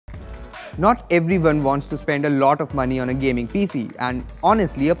Not everyone wants to spend a lot of money on a gaming PC, and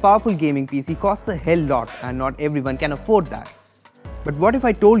honestly, a powerful gaming PC costs a hell lot and not everyone can afford that. But what if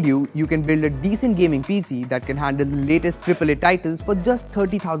I told you you can build a decent gaming PC that can handle the latest AAA titles for just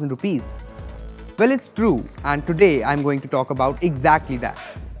 30,000 rupees? Well, it's true, and today I'm going to talk about exactly that.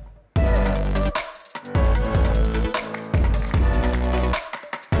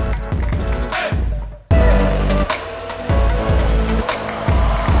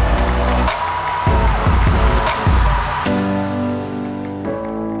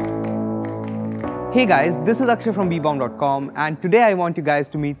 Hey guys, this is Akshay from Beebom.com, and today I want you guys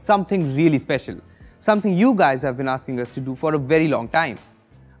to meet something really special. Something you guys have been asking us to do for a very long time.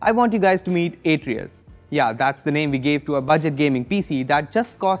 I want you guys to meet Atreus. Yeah, that's the name we gave to a budget gaming PC that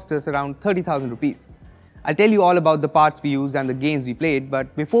just cost us around 30,000 rupees. I'll tell you all about the parts we used and the games we played,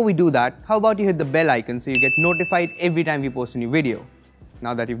 but before we do that, how about you hit the bell icon so you get notified every time we post a new video.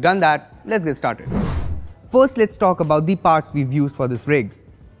 Now that you've done that, let's get started. First, let's talk about the parts we've used for this rig.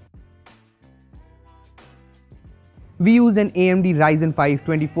 We used an AMD Ryzen 5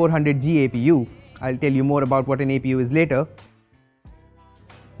 2400G APU. I'll tell you more about what an APU is later.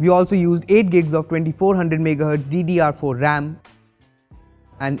 We also used 8 gigs of 2400MHz DDR4 RAM,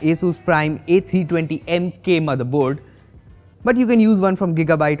 an Asus Prime A320MK motherboard, but you can use one from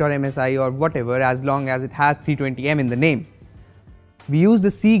Gigabyte or MSI or whatever as long as it has 320M in the name. We used a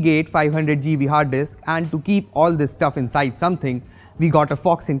Seagate 500GB hard disk, and to keep all this stuff inside something, we got a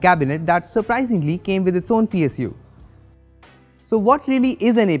Fox-in cabinet that surprisingly came with its own PSU. So what really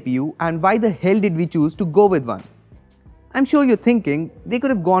is an APU and why the hell did we choose to go with one? I'm sure you're thinking they could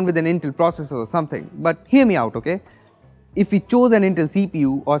have gone with an Intel processor or something, but hear me out, okay? If we chose an Intel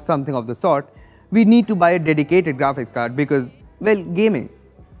CPU or something of the sort, we'd need to buy a dedicated graphics card because, well, gaming.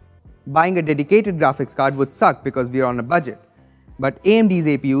 Buying a dedicated graphics card would suck because we're on a budget. But AMD's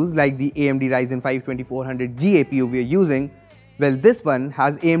APUs, like the AMD Ryzen 5 2400G APU we're using, well, this one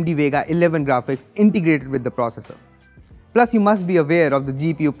has AMD Vega 11 graphics integrated with the processor. Plus, you must be aware of the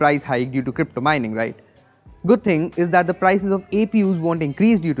GPU price hike due to crypto mining, right? Good thing is that the prices of APUs won't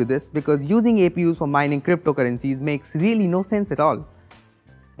increase due to this because using APUs for mining cryptocurrencies makes really no sense at all.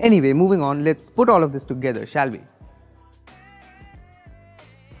 Anyway, moving on, let's put all of this together, shall we?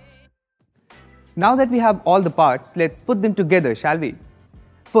 Now that we have all the parts, let's put them together, shall we?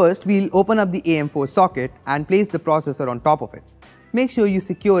 First, we'll open up the AM4 socket and place the processor on top of it. Make sure you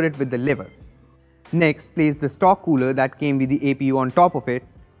secure it with the lever. Next, place the stock cooler that came with the APU on top of it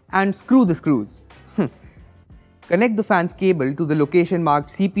and screw the screws. Connect the fan's cable to the location marked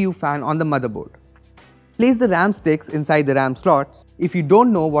CPU fan on the motherboard. Place the RAM sticks inside the RAM slots. If you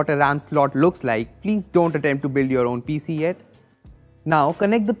don't know what a RAM slot looks like, please don't attempt to build your own PC yet. Now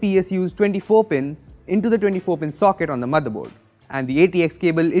connect the PSU's 24 pins into the 24-pin socket on the motherboard and the ATX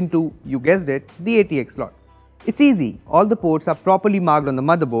cable into, you guessed it, the ATX slot. It's easy, all the ports are properly marked on the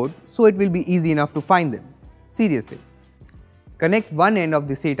motherboard, so it will be easy enough to find them. Seriously. Connect one end of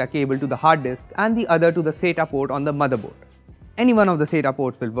the SATA cable to the hard disk and the other to the SATA port on the motherboard. Any one of the SATA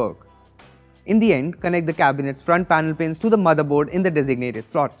ports will work. In the end, connect the cabinet's front panel pins to the motherboard in the designated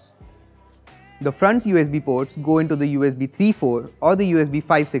slots. The front USB ports go into the USB 3.4 or the USB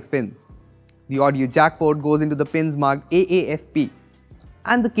 5.6 pins. The audio jack port goes into the pins marked AAFP.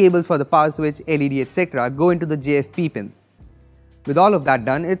 And the cables for the power switch, LED, etc. go into the JFP pins. With all of that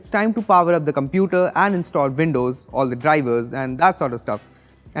done, it's time to power up the computer and install Windows, all the drivers and that sort of stuff.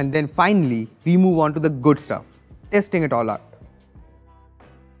 And then finally, we move on to the good stuff, testing it all out.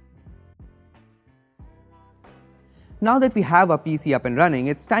 Now that we have our PC up and running,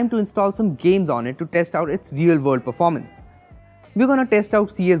 it's time to install some games on it to test out its real-world performance. We're gonna test out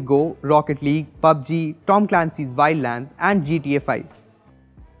CSGO, Rocket League, PUBG, Tom Clancy's Wildlands and GTA 5.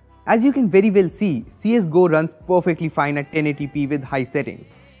 As you can very well see, CSGO runs perfectly fine at 1080p with high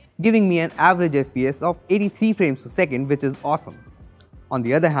settings, giving me an average FPS of 83 frames per second, which is awesome. On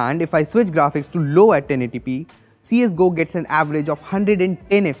the other hand, if I switch graphics to low at 1080p, CSGO gets an average of 110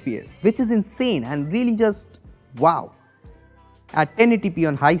 FPS, which is insane and really just wow. At 1080p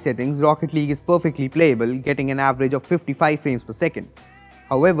on high settings, Rocket League is perfectly playable, getting an average of 55 frames per second.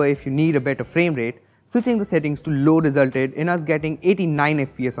 However, if you need a better frame rate, switching the settings to low resulted in us getting 89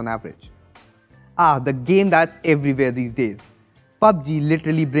 FPS on average. The game that's everywhere these days. PUBG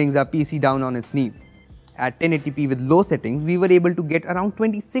literally brings our PC down on its knees. At 1080p with low settings, we were able to get around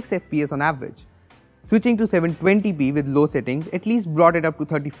 26 FPS on average. Switching to 720p with low settings at least brought it up to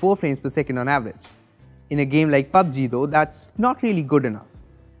 34 frames per second on average. In a game like PUBG though, that's not really good enough.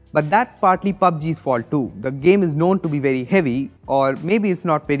 But that's partly PUBG's fault too. The game is known to be very heavy, or maybe it's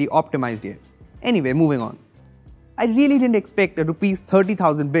not very optimized yet. Anyway, moving on. I really didn't expect a Rs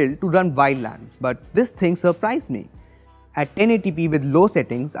 30,000 build to run Wildlands, but this thing surprised me. At 1080p with low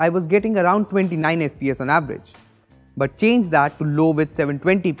settings, I was getting around 29 FPS on average. But change that to low with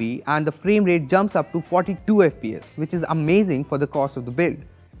 720p and the frame rate jumps up to 42 FPS, which is amazing for the cost of the build.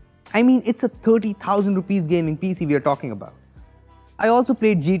 I mean, it's a 30,000 rupees gaming PC we are talking about. I also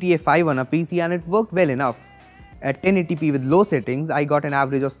played GTA 5 on a PC and it worked well enough. At 1080p with low settings, I got an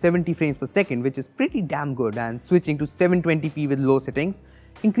average of 70 frames per second, which is pretty damn good, and switching to 720p with low settings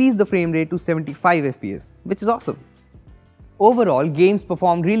increased the frame rate to 75 FPS, which is awesome. Overall, games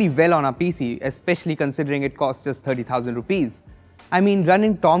performed really well on our PC, especially considering it cost just 30,000 rupees. I mean,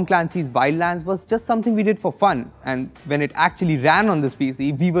 running Tom Clancy's Wildlands was just something we did for fun, and when it actually ran on this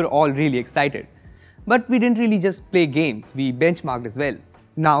PC, we were all really excited. But we didn't really just play games, we benchmarked as well.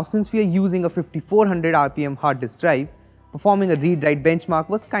 Now, since we are using a 5400 RPM hard disk drive, performing a read-write benchmark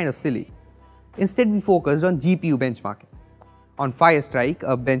was kind of silly. Instead, we focused on GPU benchmarking. On Firestrike,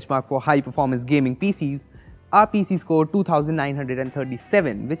 a benchmark for high-performance gaming PCs, our PC scored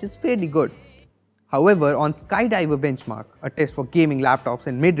 2937, which is fairly good. However, on Skydiver benchmark, a test for gaming laptops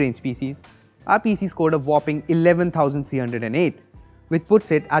and mid-range PCs, our PC scored a whopping 11,308, which puts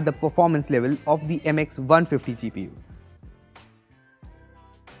it at the performance level of the MX150 GPU.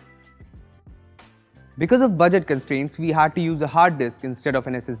 Because of budget constraints, we had to use a hard disk instead of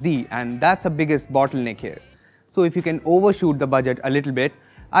an SSD, and that's the biggest bottleneck here. So if you can overshoot the budget a little bit,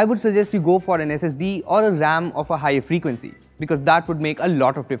 I would suggest you go for an SSD or a RAM of a higher frequency, because that would make a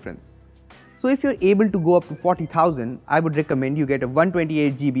lot of difference. So if you're able to go up to 40,000, I would recommend you get a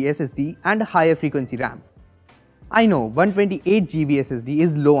 128GB SSD and a higher frequency RAM. I know 128GB SSD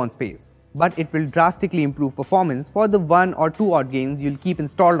is low on space, but it will drastically improve performance for the 1 or 2 odd games you'll keep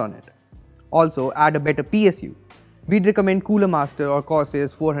installed on it. Also, add a better PSU. We'd recommend Cooler Master or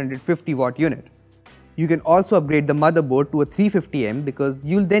Corsair's 450W unit. You can also upgrade the motherboard to a 350M because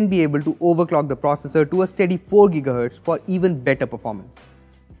you'll then be able to overclock the processor to a steady 4GHz for even better performance.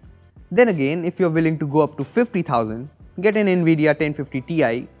 Then again, if you're willing to go up to 50,000, get an Nvidia 1050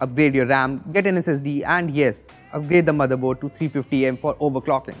 Ti, upgrade your RAM, get an SSD, and yes, upgrade the motherboard to 350M for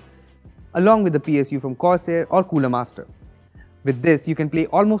overclocking, along with the PSU from Corsair or Cooler Master. With this, you can play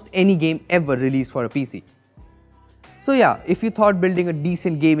almost any game ever released for a PC. So yeah, if you thought building a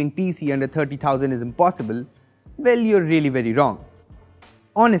decent gaming PC under 30,000 is impossible, well, you're really very wrong.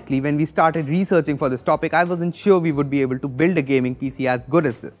 Honestly, when we started researching for this topic, I wasn't sure we would be able to build a gaming PC as good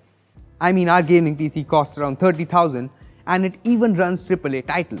as this. I mean, our gaming PC costs around 30,000 and it even runs AAA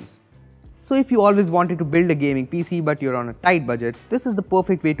titles. So if you always wanted to build a gaming PC but you're on a tight budget, this is the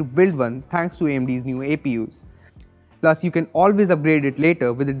perfect way to build one thanks to AMD's new APUs. Plus, you can always upgrade it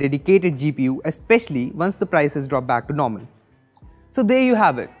later with a dedicated GPU, especially once the prices drop back to normal. So there you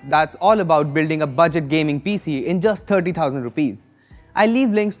have it. That's all about building a budget gaming PC in just 30,000 rupees. I'll leave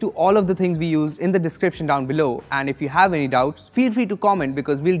links to all of the things we used in the description down below, and if you have any doubts, feel free to comment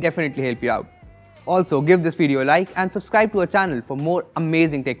because we'll definitely help you out. Also, give this video a like and subscribe to our channel for more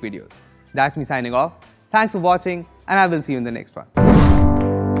amazing tech videos. That's me signing off. Thanks for watching, and I will see you in the next one.